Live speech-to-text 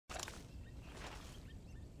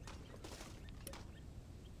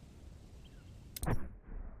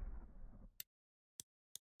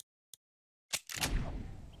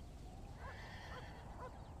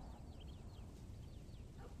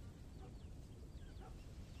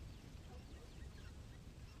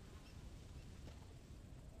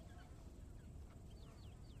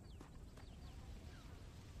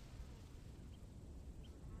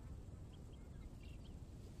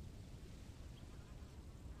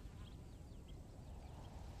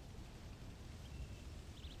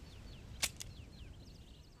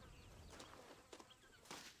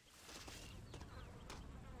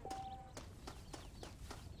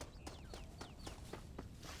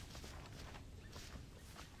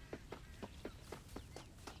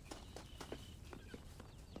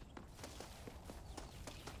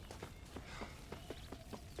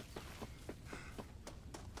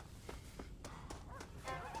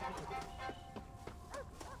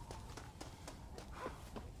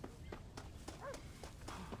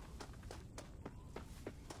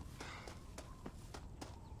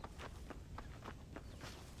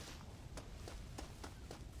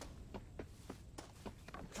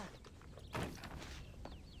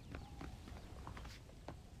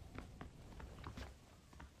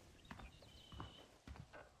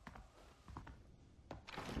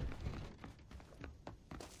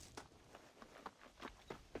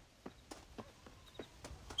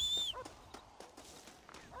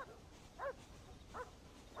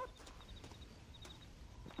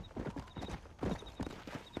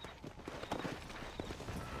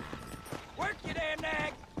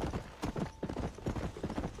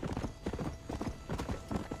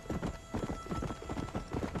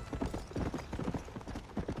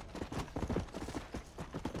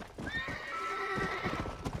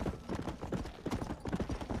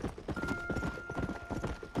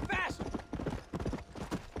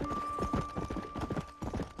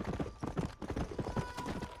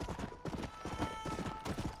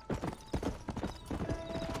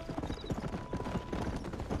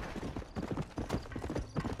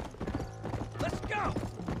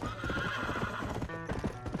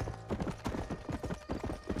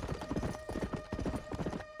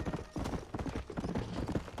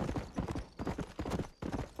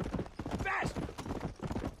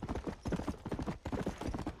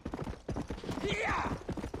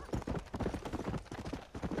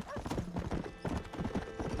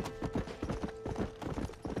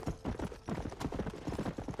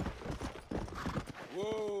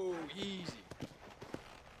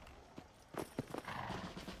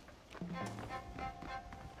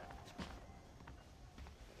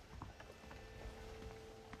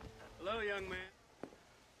young man.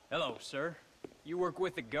 Hello, sir. You work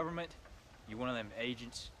with the government? You one of them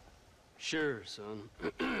agents? Sure, son.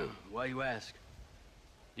 Why you ask?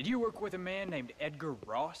 Did you work with a man named Edgar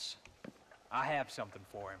Ross? I have something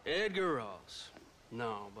for him. Edgar Ross.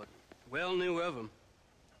 No, but well knew of him.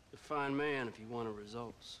 A fine man if he wanted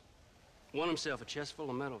results. Won himself a chest full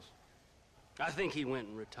of medals. I think he went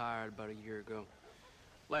and retired about a year ago.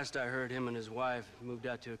 Last I heard, him and his wife moved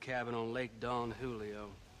out to a cabin on Lake Don Julio.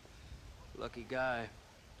 Lucky guy,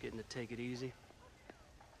 getting to take it easy.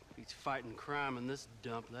 He's fighting crime in this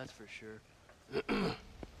dump, that's for sure. Well,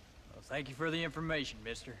 thank you for the information,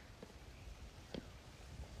 mister.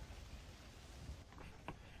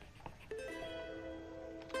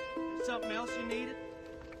 Something else you needed?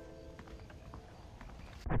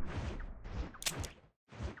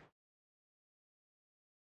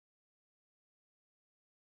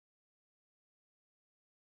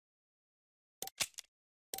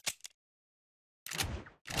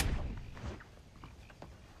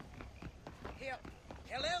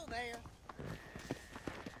 Hello there.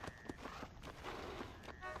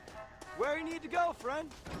 Where you need to go,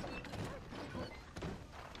 friend?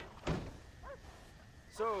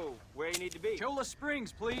 So, where you need to be? Cholla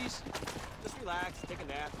Springs, please. Just relax, take a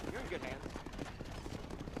nap. You're in good hands.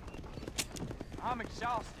 I'm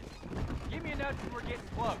exhausted. Give me a nudge when we're getting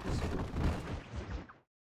close.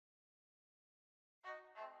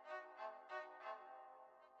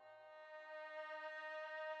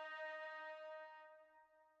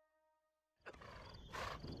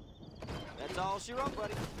 That's all she wrote,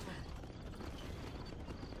 buddy.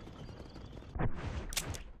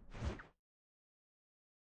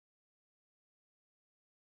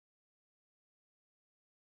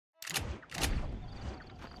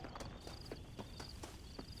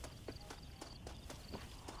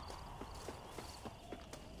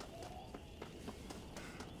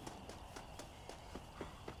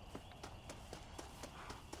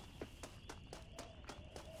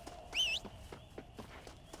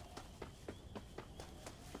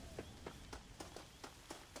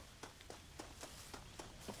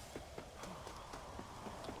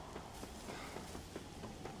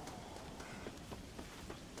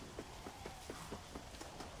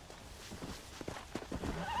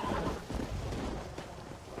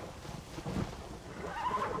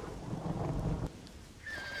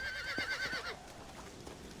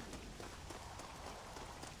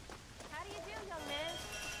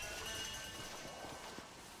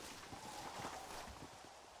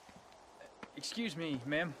 Excuse me,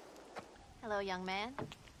 ma'am. Hello, young man.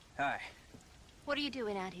 Hi. What are you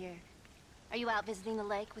doing out here? Are you out visiting the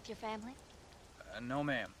lake with your family? No,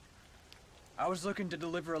 ma'am. I was looking to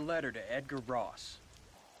deliver a letter to Edgar Ross.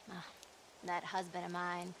 Oh, that husband of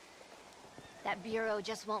mine. That bureau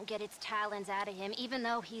just won't get its talons out of him, even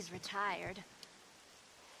though he's retired.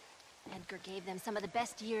 Edgar gave them some of the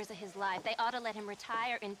best years of his life. They ought to let him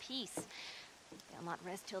retire in peace. They'll not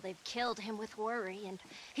rest till they've killed him with worry, and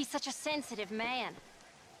he's such a sensitive man.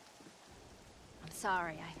 I'm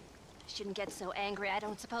sorry, I shouldn't get so angry. I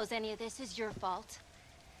don't suppose any of this is your fault.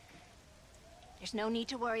 There's no need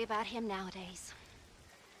to worry about him nowadays.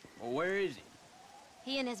 Well, where is he?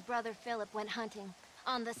 He and his brother Philip went hunting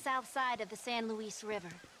on the south side of the San Luis River.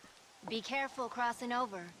 Be careful crossing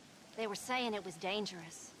over. They were saying it was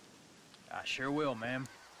dangerous. I sure will, ma'am.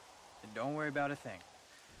 And don't worry about a thing.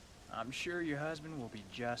 I'm sure your husband will be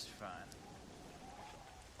just fine.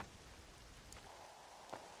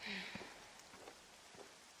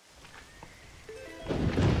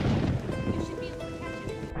 You should be able to catch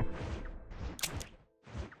him.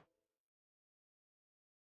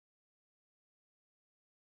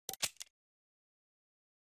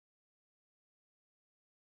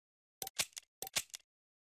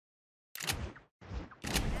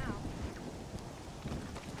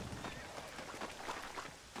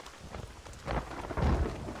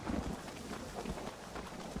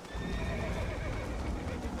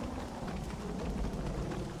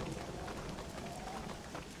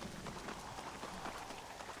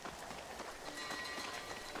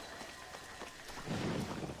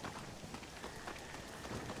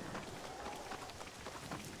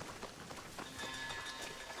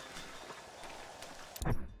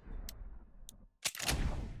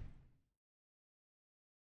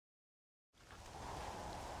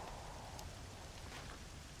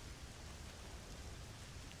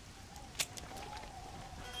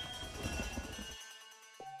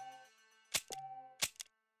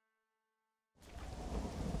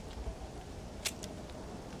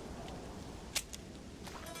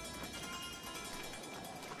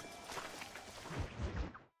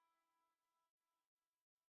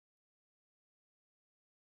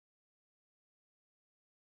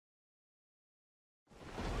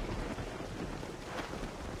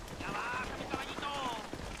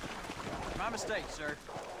 mistake, sir.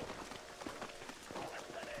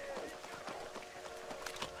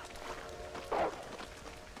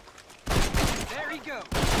 There he goes.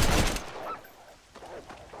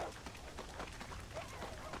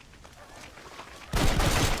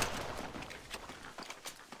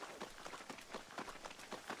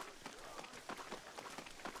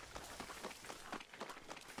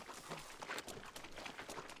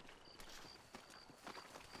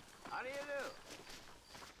 How do you do?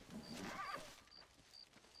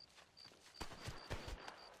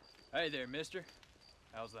 Hey there, mister.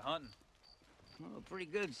 How's the hunting? Oh, pretty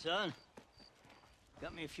good, son.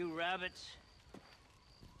 Got me a few rabbits,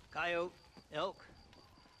 coyote, elk.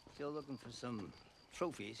 Still looking for some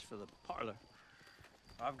trophies for the parlor.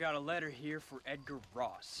 I've got a letter here for Edgar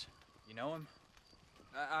Ross. You know him?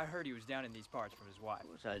 I heard he was down in these parts from his wife. Of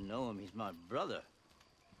course I know him. He's my brother.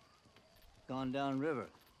 Gone down river,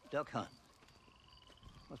 duck hunt.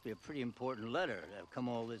 Must be a pretty important letter to have come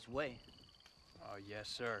all this way. Oh, yes,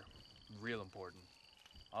 sir. Real important.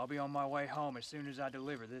 I'll be on my way home as soon as I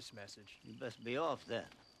deliver this message. You best be off then.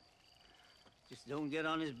 Just don't get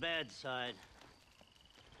on his bad side.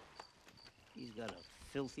 He's got a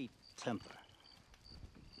filthy temper.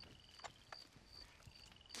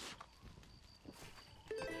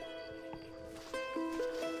 I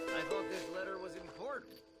thought this letter was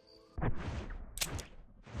important.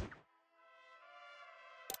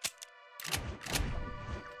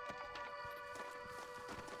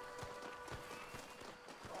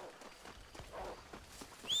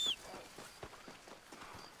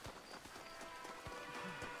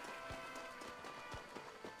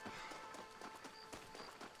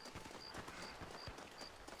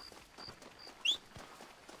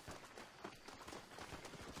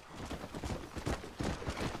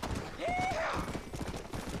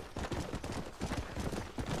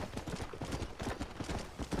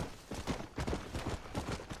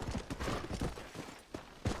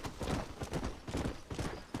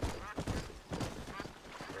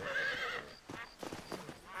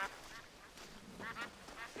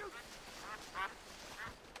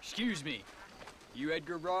 Excuse me. You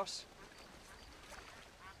Edgar Ross?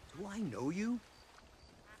 Do I know you?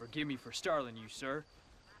 Forgive me for startling you, sir.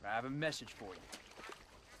 I have a message for you.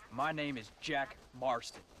 My name is Jack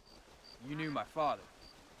Marston. You knew my father.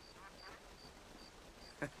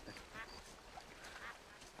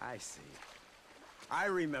 I see. I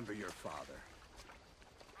remember your father.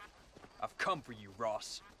 I've come for you,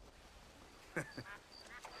 Ross. And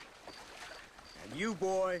you,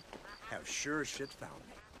 boy, have sure as shit found me.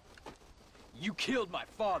 You killed my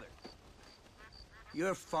father.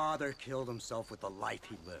 Your father killed himself with the life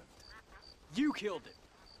he lived. You killed him.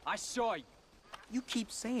 I saw you. You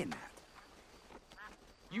keep saying that.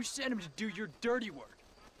 You sent him to do your dirty work.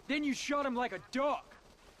 Then you shot him like a dog.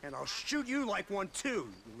 And I'll shoot you like one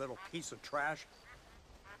too, you little piece of trash.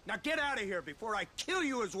 Now get out of here before I kill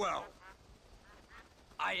you as well!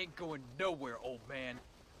 I ain't going nowhere, old man.